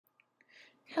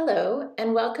Hello,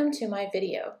 and welcome to my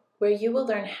video, where you will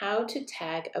learn how to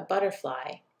tag a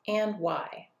butterfly and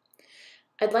why.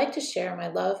 I'd like to share my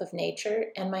love of nature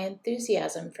and my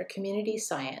enthusiasm for community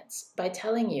science by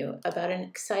telling you about an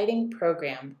exciting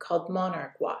program called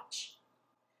Monarch Watch.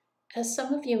 As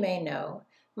some of you may know,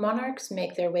 monarchs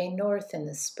make their way north in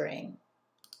the spring,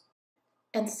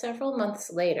 and several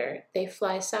months later they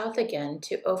fly south again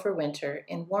to overwinter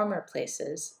in warmer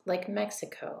places like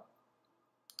Mexico.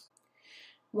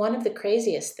 One of the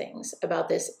craziest things about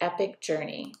this epic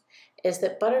journey is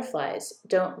that butterflies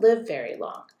don't live very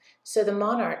long, so the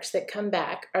monarchs that come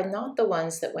back are not the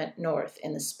ones that went north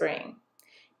in the spring.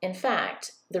 In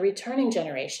fact, the returning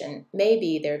generation may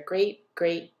be their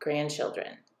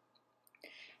great-great-grandchildren.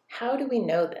 How do we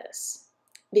know this?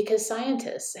 Because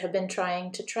scientists have been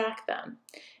trying to track them,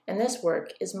 and this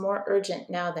work is more urgent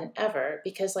now than ever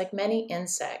because, like many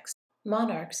insects,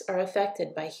 monarchs are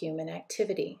affected by human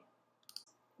activity.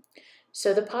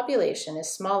 So the population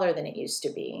is smaller than it used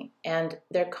to be, and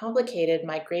their complicated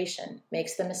migration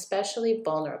makes them especially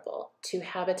vulnerable to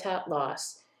habitat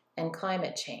loss and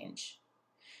climate change.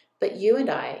 But you and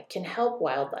I can help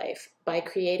wildlife by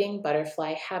creating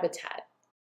butterfly habitat.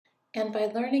 And by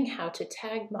learning how to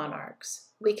tag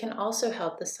monarchs, we can also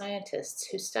help the scientists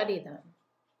who study them.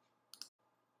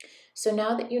 So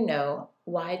now that you know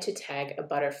why to tag a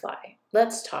butterfly,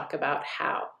 let's talk about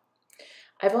how.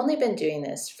 I've only been doing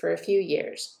this for a few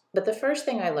years, but the first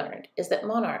thing I learned is that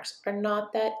monarchs are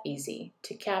not that easy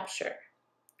to capture.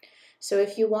 So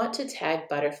if you want to tag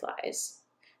butterflies,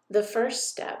 the first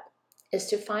step is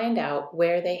to find out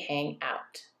where they hang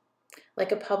out,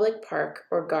 like a public park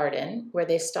or garden where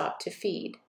they stop to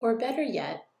feed. Or better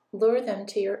yet, lure them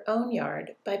to your own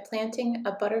yard by planting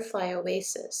a butterfly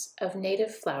oasis of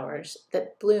native flowers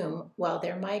that bloom while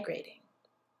they're migrating.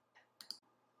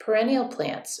 Perennial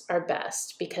plants are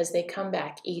best because they come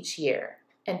back each year,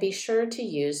 and be sure to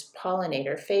use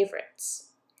pollinator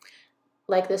favorites,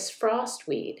 like this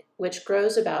frostweed, which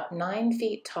grows about 9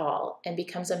 feet tall and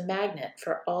becomes a magnet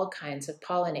for all kinds of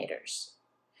pollinators,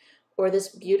 or this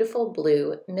beautiful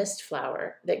blue mist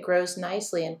flower that grows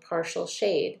nicely in partial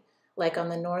shade, like on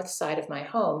the north side of my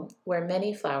home, where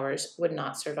many flowers would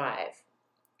not survive.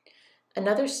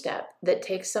 Another step that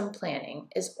takes some planning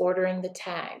is ordering the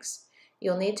tags.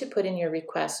 You'll need to put in your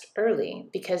request early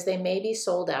because they may be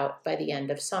sold out by the end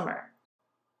of summer.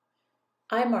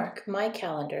 I mark my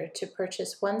calendar to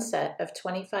purchase one set of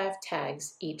 25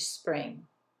 tags each spring.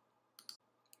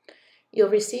 You'll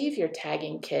receive your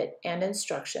tagging kit and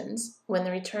instructions when the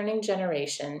returning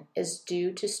generation is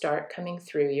due to start coming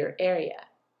through your area.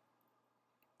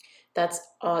 That's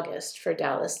August for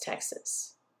Dallas,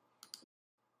 Texas.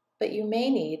 But you may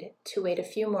need to wait a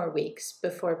few more weeks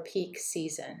before peak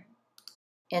season.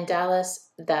 In Dallas,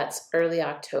 that's early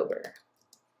October.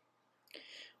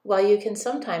 While you can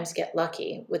sometimes get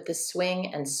lucky with the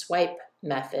swing and swipe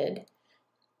method,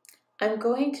 I'm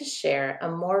going to share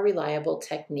a more reliable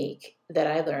technique that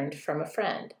I learned from a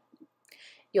friend.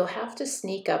 You'll have to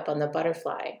sneak up on the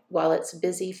butterfly while it's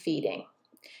busy feeding,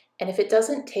 and if it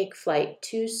doesn't take flight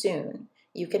too soon,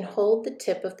 you can hold the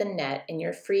tip of the net in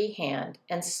your free hand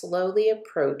and slowly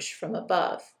approach from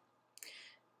above.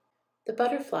 The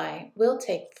butterfly will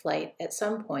take flight at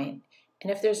some point,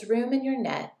 and if there's room in your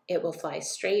net, it will fly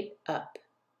straight up.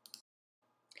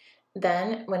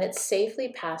 Then, when it's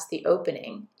safely past the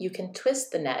opening, you can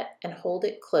twist the net and hold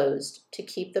it closed to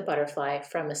keep the butterfly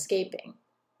from escaping.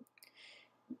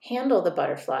 Handle the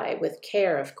butterfly with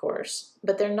care, of course,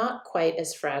 but they're not quite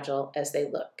as fragile as they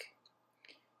look.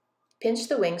 Pinch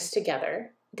the wings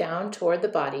together, down toward the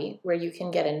body where you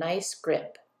can get a nice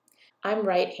grip. I'm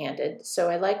right-handed, so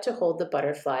I like to hold the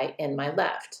butterfly in my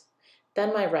left.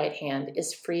 Then my right hand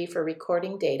is free for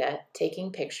recording data,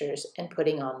 taking pictures, and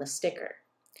putting on the sticker.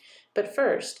 But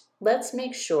first, let's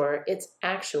make sure it's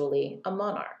actually a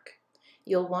monarch.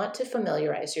 You'll want to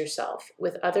familiarize yourself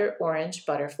with other orange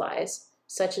butterflies,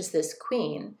 such as this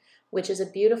queen, which is a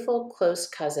beautiful close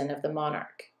cousin of the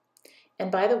monarch.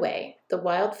 And by the way, the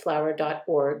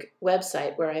wildflower.org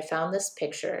website where I found this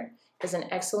picture is an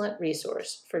excellent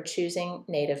resource for choosing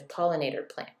native pollinator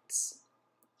plants.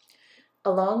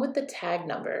 Along with the tag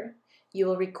number, you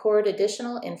will record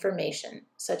additional information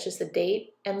such as the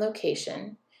date and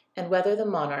location and whether the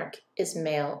monarch is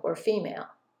male or female.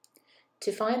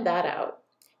 To find that out,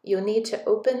 you'll need to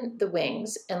open the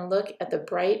wings and look at the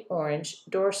bright orange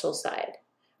dorsal side,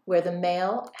 where the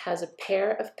male has a pair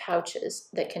of pouches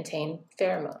that contain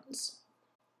pheromones.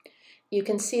 You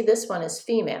can see this one is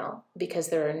female because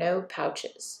there are no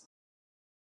pouches.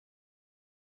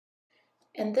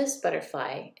 And this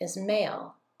butterfly is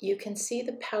male. you can see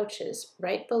the pouches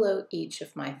right below each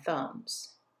of my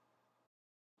thumbs.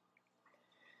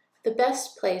 The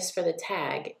best place for the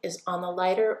tag is on the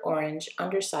lighter orange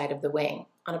underside of the wing,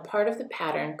 on a part of the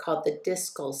pattern called the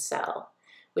discal cell,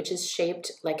 which is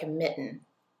shaped like a mitten.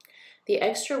 The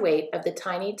extra weight of the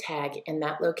tiny tag in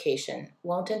that location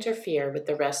won't interfere with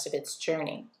the rest of its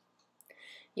journey.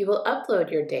 You will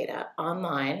upload your data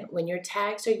online when your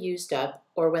tags are used up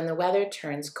or when the weather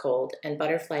turns cold and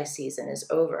butterfly season is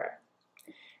over.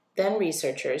 Then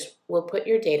researchers will put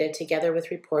your data together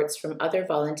with reports from other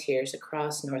volunteers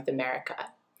across North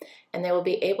America, and they will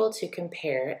be able to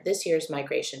compare this year's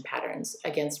migration patterns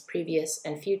against previous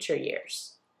and future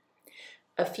years.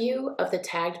 A few of the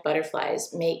tagged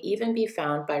butterflies may even be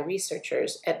found by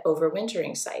researchers at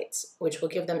overwintering sites, which will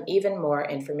give them even more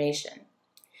information.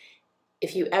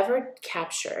 If you ever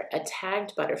capture a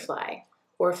tagged butterfly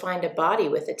or find a body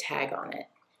with a tag on it,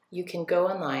 you can go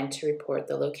online to report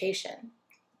the location.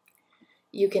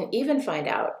 You can even find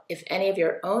out if any of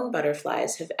your own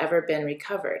butterflies have ever been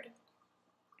recovered.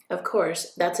 Of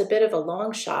course, that's a bit of a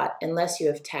long shot unless you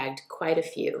have tagged quite a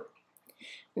few.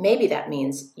 Maybe that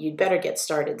means you'd better get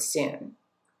started soon.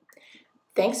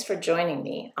 Thanks for joining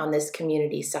me on this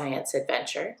community science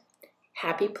adventure.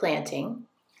 Happy planting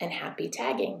and happy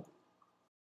tagging.